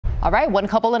All right, one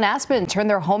couple in Aspen turned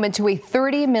their home into a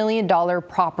 $30 million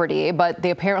property, but they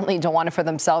apparently don't want it for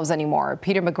themselves anymore.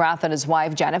 Peter McGrath and his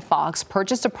wife, Janet Fox,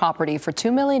 purchased a property for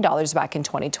 $2 million back in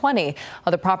 2020.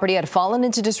 The property had fallen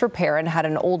into disrepair and had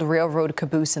an old railroad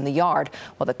caboose in the yard.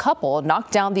 Well, the couple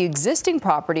knocked down the existing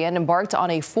property and embarked on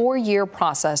a 4-year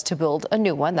process to build a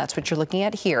new one. That's what you're looking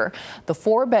at here. The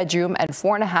 4-bedroom and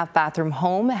 4.5-bathroom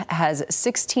home has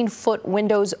 16-foot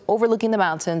windows overlooking the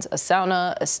mountains, a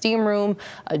sauna, a steam room,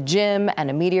 a gym, and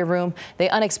a media room. They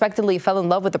unexpectedly fell in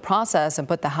love with the process and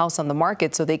put the house on the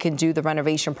market so they can do the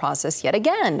renovation process yet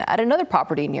again at another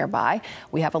property nearby.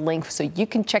 We have a link so you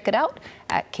can check it out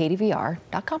at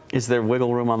KDVR.com. Is there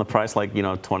wiggle room on the price, like, you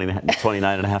know,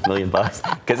 $29.5 million bucks?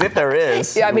 Because if there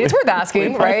is, yeah, I mean, it's worth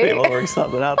asking, we right? Be able to work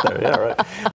something out there. Yeah, right.